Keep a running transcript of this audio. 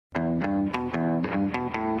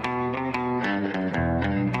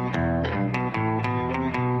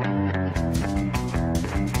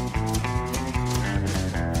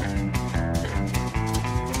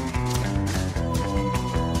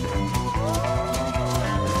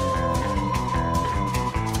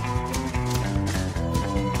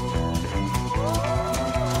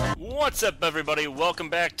What's up, everybody? Welcome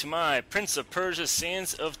back to my Prince of Persia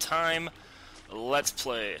Sands of Time Let's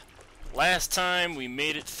Play. Last time we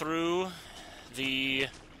made it through the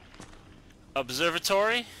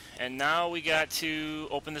observatory, and now we got to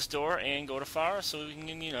open this door and go to Farah so we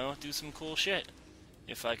can, you know, do some cool shit.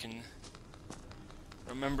 If I can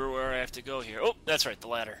remember where I have to go here. Oh, that's right, the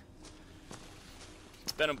ladder.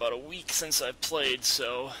 It's been about a week since I've played,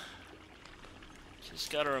 so just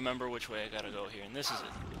gotta remember which way I gotta go here, and this is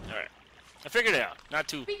it. Alright. I figured it out. Not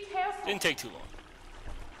too... Be careful. Didn't take too long.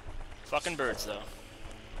 Fucking birds, though.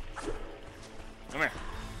 Come here.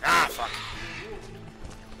 Ah, fuck.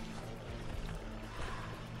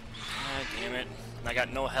 God damn it. I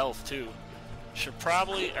got no health, too. I should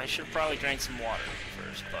probably drank some water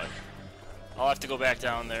first, but I'll have to go back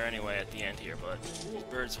down there anyway at the end here, but these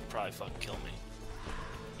birds will probably fucking kill me.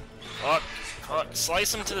 Fuck. Fuck.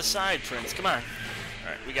 Slice them to the side, Prince. Come on.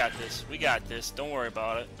 Alright, we got this. We got this. Don't worry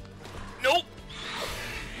about it. Nope!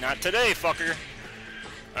 Not today, fucker.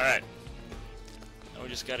 Alright. Now we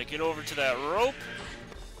just gotta get over to that rope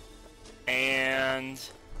and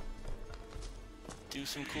do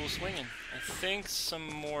some cool swinging. I think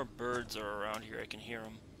some more birds are around here. I can hear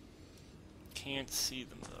them. Can't see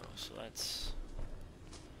them, though, so that's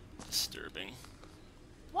disturbing.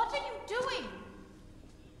 What are you doing?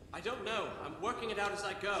 I don't know. I'm working it out as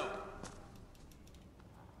I go.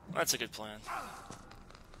 That's a good plan.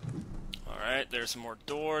 Alright, there's some more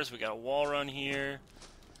doors. We got a wall run here.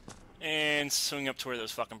 And swing up to where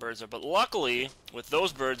those fucking birds are. But luckily, with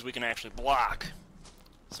those birds, we can actually block.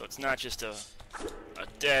 So it's not just a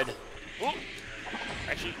dead... Ooh!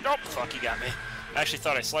 Actually, nope! Fuck, you got me. I actually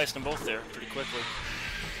thought I sliced them both there pretty quickly.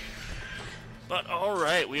 But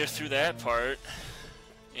alright, we are through that part.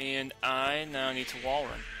 And I now need to wall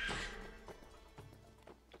run.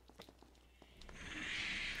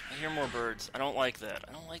 I hear more birds. I don't like that.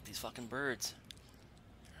 I don't like these fucking birds.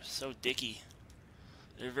 They're so dicky.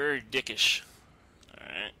 They're very dickish.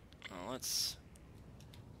 Alright. Well, let's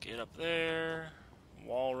get up there.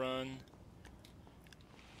 Wall run.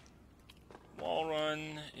 Wall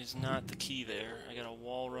run is not the key there. I got a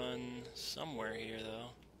wall run somewhere here, though.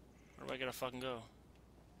 Where do I gotta fucking go?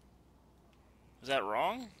 Was that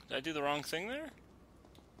wrong? Did I do the wrong thing there?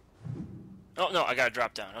 Oh, no, I gotta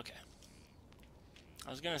drop down. Okay. I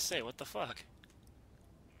was gonna say, what the fuck?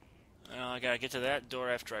 I gotta get to that door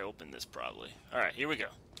after I open this, probably. Alright, here we go.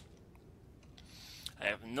 I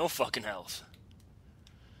have no fucking health.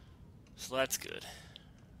 So that's good.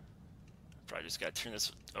 Probably just gotta turn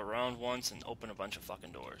this around once and open a bunch of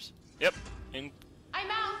fucking doors. Yep. I'm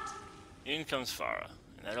out. In comes Farah.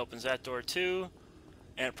 And that opens that door too.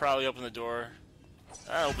 And it probably opened the door.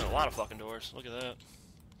 That opened a lot of fucking doors. Look at that.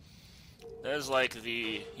 That is like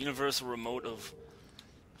the universal remote of...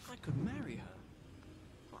 I could marry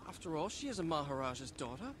her. After all, she is a Maharaja's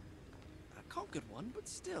daughter. A conquered one, but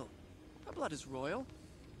still. Her blood is royal.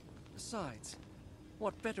 Besides,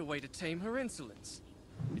 what better way to tame her insolence?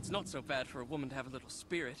 It's not so bad for a woman to have a little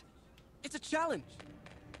spirit. It's a challenge!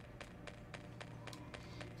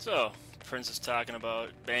 So, Prince is talking about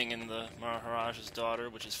banging the Maharaja's daughter,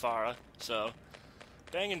 which is Farah. So,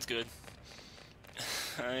 banging's good.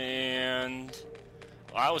 And...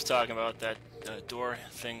 well, I was talking about that door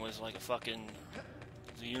thing was like a fucking...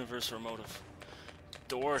 the universal remote of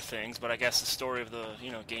door things, but I guess the story of the,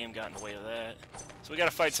 you know, game got in the way of that. So we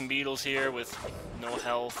gotta fight some beetles here with no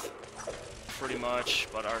health, pretty much,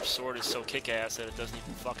 but our sword is so kick-ass that it doesn't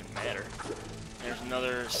even fucking matter. There's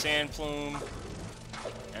another sand plume,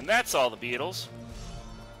 and that's all the beetles.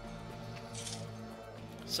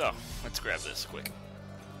 So, let's grab this quick.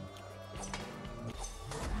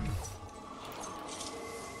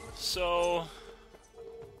 So,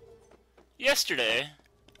 yesterday,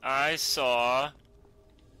 I saw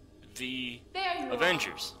the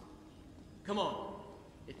Avengers. Come on.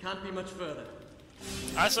 It can't be much further.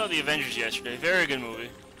 I saw the Avengers yesterday. Very good movie.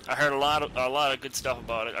 I heard a lot of good stuff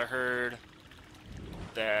about it. I heard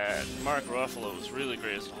that Mark Ruffalo was really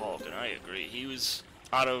great as the Hulk, and I agree. He was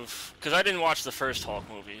out of... because I didn't watch the first Hulk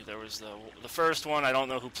movie. There was the first one, I don't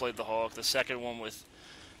know who played the Hulk. The second one with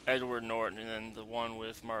Edward Norton, and then the one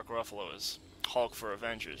with Mark Ruffalo as Hulk for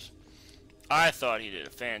Avengers. I thought he did a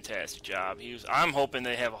fantastic job. I'm hoping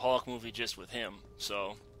they have a Hulk movie just with him.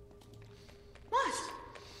 So, What?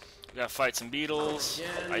 we gotta fight some beetles.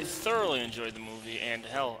 I thoroughly enjoyed the movie, and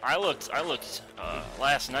hell, I looked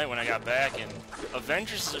last night when I got back, and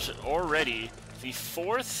Avengers is already the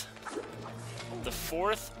fourth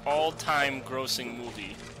all-time grossing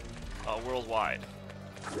movie worldwide.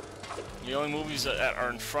 The only movies that are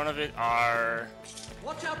in front of it are...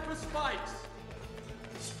 watch out for spikes!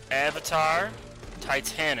 Avatar,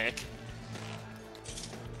 Titanic,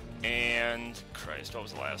 And Christ, what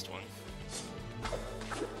was the last one?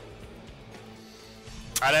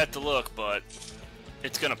 I'd have to look, but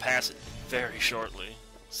it's gonna pass it very shortly.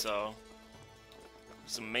 So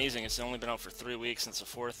it's amazing. It's only been out for 3 weeks since the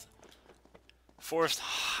fourth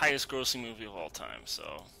highest grossing movie of all time.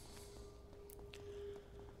 So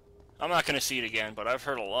I'm not gonna see it again, but I've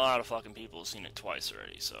heard a lot of fucking people have seen it twice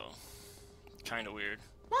already. So kind of weird.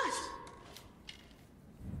 What?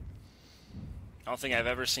 I don't think I've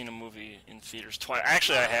ever seen a movie in theaters twice.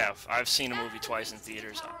 Actually, I have. I've seen a movie twice in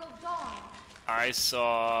theaters. I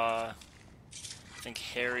saw, I think,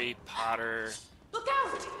 Harry Potter Look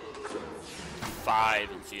out!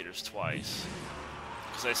 5 in theaters twice.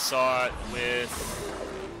 Because I saw it with...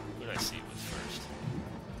 Who did I see it with first?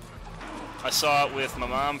 I saw it with my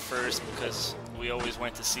mom first because we always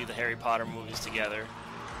went to see the Harry Potter movies together.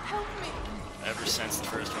 Help me! Ever since the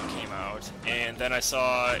first one came out. And then I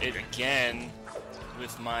saw it again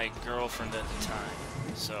with my girlfriend at the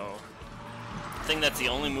time. So I think that's the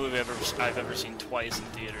only movie I've ever seen twice in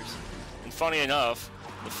theaters. And funny enough,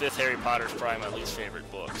 the 5th Harry Potter is probably my least favorite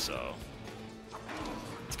book, so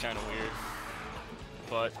it's kind of weird.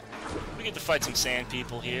 But we get to fight some sand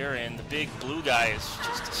people here, and the big blue guy is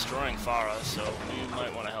just destroying Farah, so we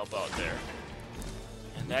might want to help out there.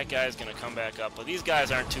 And that guy's gonna come back up, but these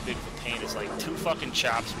guys aren't too big of a pain. It's like 2 fucking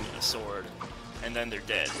chops with a sword, and then they're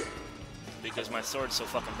dead. Because my sword's so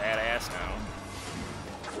fucking badass now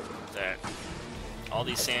that all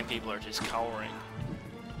these sand people are just cowering.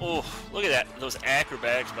 Oh, look at that. Those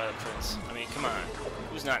acrobatics by the prince. I mean, come on.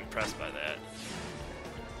 Who's not impressed by that?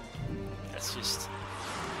 That's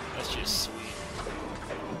just sweet.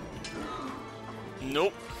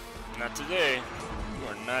 Nope. Not today. You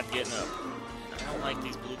are not getting up. I don't like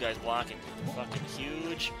these blue guys blocking. They're fucking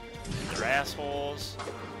huge. They're assholes.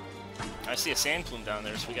 I see a sand plume down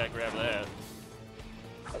there, so we gotta grab that.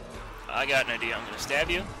 I got an idea. I'm gonna stab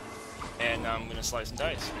you, and I'm gonna slice and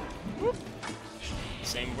dice. Whoop.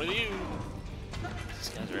 Same with you. These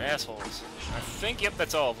guys are assholes. I think, yep,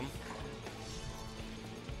 that's all of them.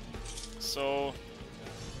 So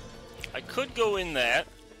I could go in that,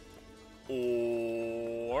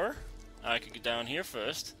 or I could go down here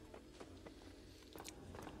first.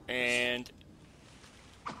 And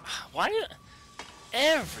why do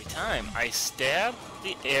every time I stab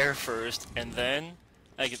the air first and then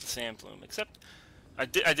I get the sand plume? Except I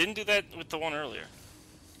didn't do that with the one earlier.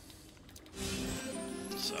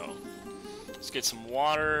 So let's get some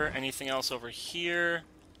water. Anything else over here?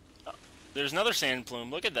 There's another sand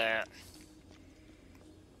plume. Look at that.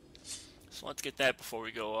 So let's get that before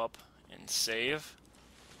we go up and save.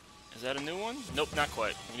 Is that a new one? Nope, not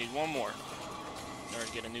quite. We need one more in order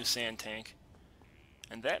to get a new sand tank.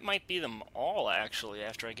 And that might be them all, actually,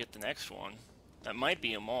 after I get the next one. That might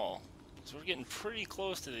be them all. So we're getting pretty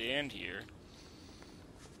close to the end here.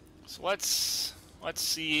 So let's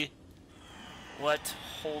see what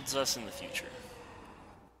holds us in the future.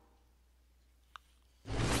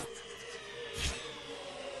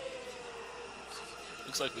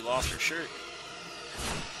 Looks like we lost our shirt.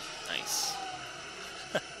 Nice.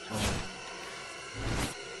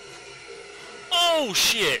 Oh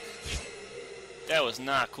shit! That was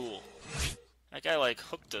not cool. That guy like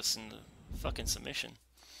hooked us in the fucking submission.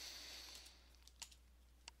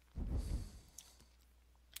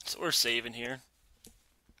 So we're saving here.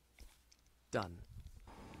 Done.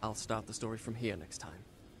 I'll start the story from here next time.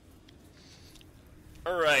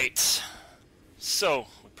 Alright. So,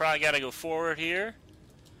 we probably gotta go forward here.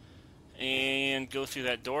 And go through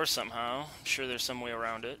that door somehow. I'm sure there's some way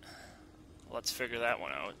around it. Let's figure that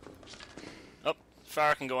one out. Oh,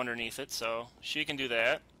 Farah can go underneath it, so she can do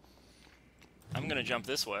that. I'm gonna jump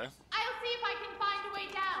this way. I'll see if I can find a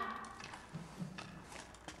way down.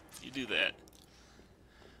 You do that.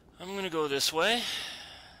 I'm gonna go this way.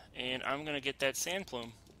 And I'm gonna get that sand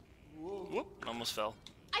plume. Whoop, almost fell.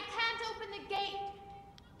 I can't open the gate.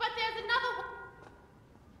 But there's another one.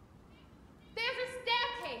 There's a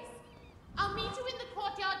staircase. I'll meet you in the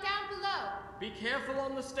courtyard down below. Be careful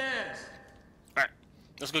on the stairs. Alright,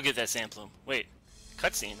 let's go get that sand plume. Wait,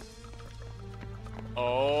 cutscene.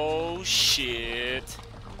 Oh shit.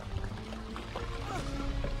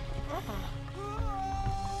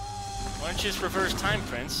 Why don't you just reverse time,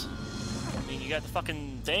 Prince? I mean, you got the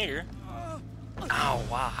fucking dagger. Ow,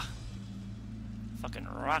 wow. Fucking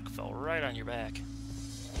rock fell right on your back.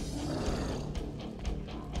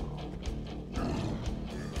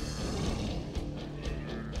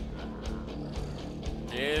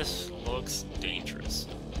 This looks dangerous.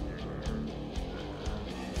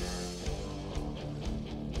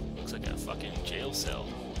 Looks like a fucking jail cell.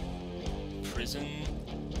 Prison.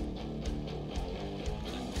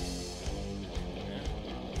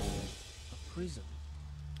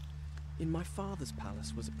 In my father's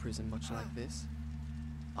palace was a prison much like this.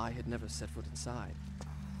 I had never set foot inside.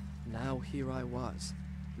 Now here I was,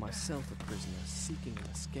 myself a prisoner, seeking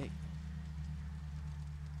an escape.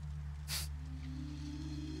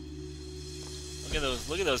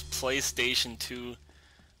 Look at those PlayStation 2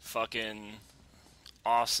 fucking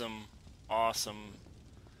awesome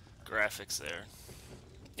graphics there.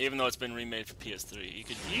 Even though it's been remade for PS3,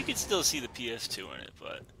 you could still see the PS2 in it,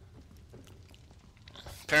 but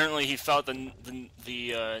apparently he felt the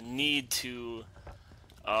need to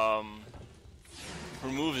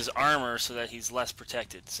remove his armor so that he's less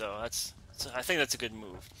protected. So I think that's a good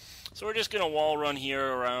move. So we're just gonna wall run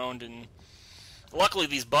here around, and luckily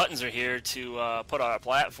these buttons are here to put on a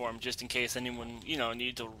platform just in case anyone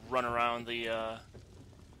need to run around the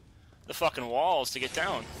fucking walls to get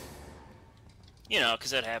down.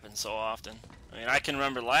 Because that happens so often. I mean, I can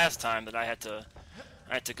remember last time that I had to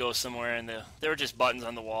go somewhere, and there were just buttons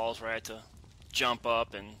on the walls where I had to jump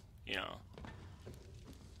up, and it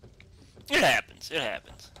happens. It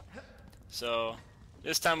happens. So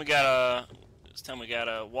this time we gotta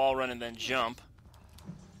wall run and then jump,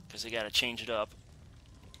 because we gotta change it up.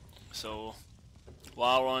 So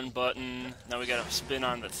wall run button. Now we gotta spin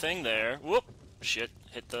on the thing there. Whoop! Shit!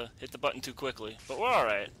 Hit the button too quickly. But we're all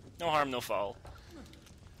right. No harm, no foul.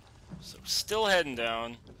 So still heading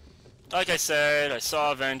down. Like I said, I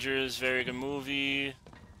saw Avengers, very good movie.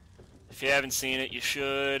 If you haven't seen it, you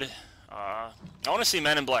should. I want to see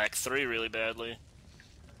Men in Black 3 really badly.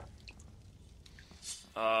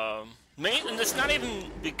 And it's not even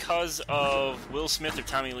because of Will Smith or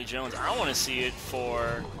Tommy Lee Jones. I want to see it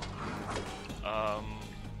for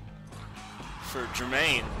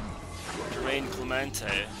Jermaine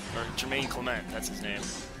Clement, that's his name.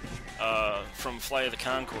 From Flight of the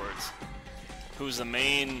Conchords, who's the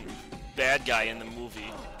main bad guy in the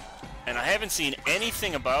movie, and I haven't seen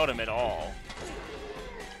anything about him at all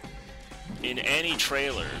in any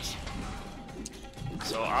trailers,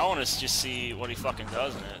 so I want to just see what he fucking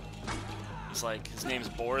does in it. It's like, his name's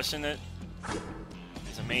Boris in it,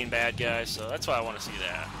 he's a main bad guy, so that's why I want to see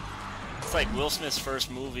that. It's like Will Smith's first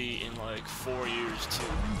movie in like 4 years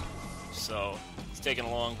too, so he's taking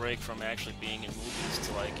a long break from actually being in movies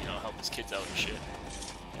to, like, help his kids out and shit.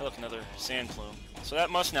 Hey, look, another sand plume. So that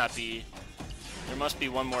must not be... There must be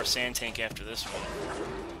one more sand tank after this one.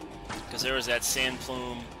 Because there was that sand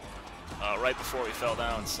plume right before we fell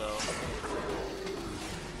down, so...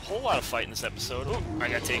 A whole lot of fight in this episode. Oh, I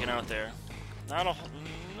got taken out there. No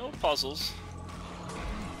puzzles.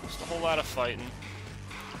 Just a whole lot of fighting.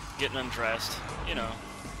 Getting undressed.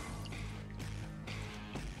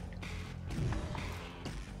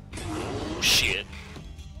 Oh, shit.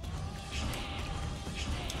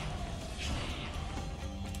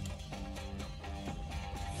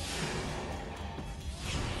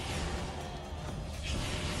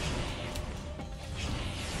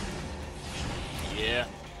 Yeah.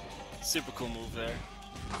 Super cool move there.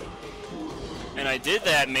 And I did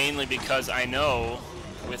that mainly because I know,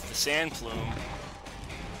 with the sand plume,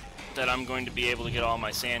 that I'm going to be able to get all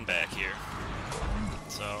my sand back here.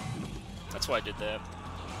 So, that's why I did that.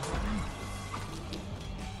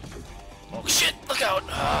 Oh shit, look out!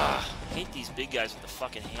 I hate these big guys with the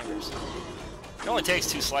fucking hammers. It only takes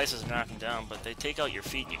 2 slices to knock them down, but they take out your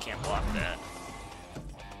feet and you can't block that.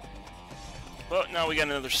 But now we got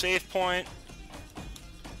another save point.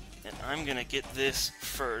 And I'm gonna get this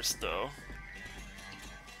first, though.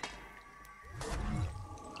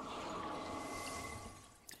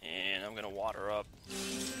 And I'm gonna water up.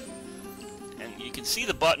 And you can see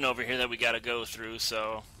the button over here that we gotta go through,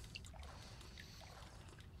 so...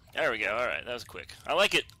 There we go, alright, that was quick. I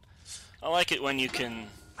like it when you can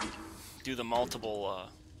do the multiple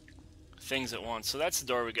things at once. So that's the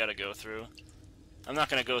door we gotta go through. I'm not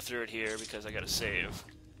gonna go through it here because I gotta save.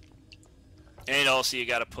 And also you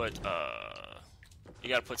gotta put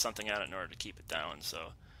something on it in order to keep it down,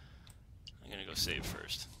 so I'm gonna go save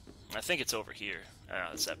first. I think it's over here.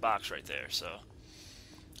 It's that box right there, so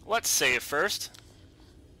let's save first.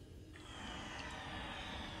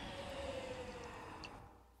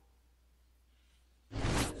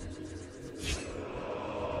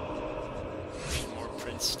 More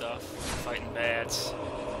Prince stuff, fighting bats.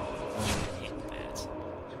 I hate bats.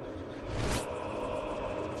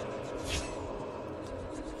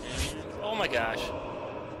 Oh my gosh.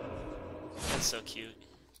 That's so cute.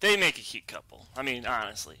 They make a cute couple. I mean,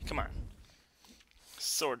 honestly, come on.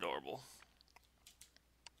 So adorable.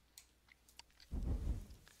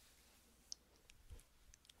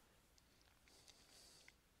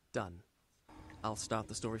 Done. I'll start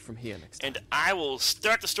the story from here next time. And I will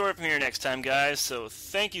start the story from here next time, guys. So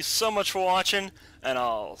thank you so much for watching, and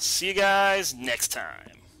I'll see you guys next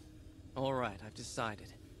time. Alright, I've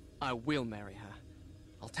decided. I will marry her.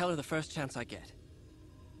 I'll tell her the first chance I get.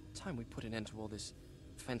 Time we put an end to all this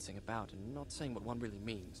fencing about and not saying what one really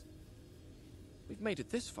means. We've made it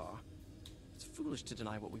this far. It's foolish to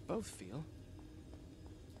deny what we both feel.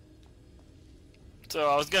 So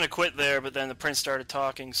I was going to quit there, but then the prince started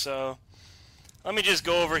talking, so let me just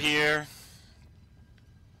go over here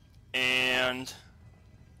and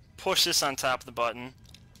push this on top of the button.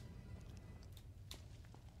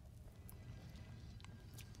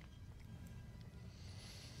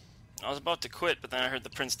 I was about to quit, but then I heard the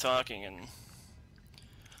prince talking, and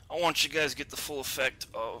I want you guys to get the full effect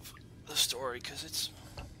of the story, because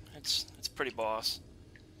it's pretty boss.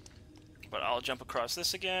 But I'll jump across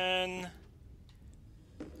this again.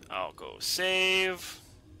 I'll go save.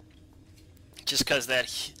 Just because that,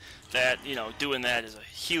 you know, doing that is a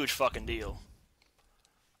huge fucking deal.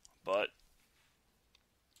 But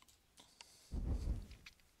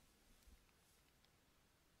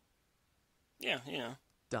yeah, you know.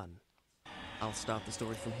 Done. I'll start the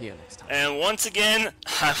story from here next time. And once again,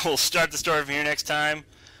 I will start the story from here next time.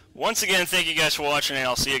 Once again, thank you guys for watching, and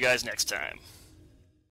I'll see you guys next time.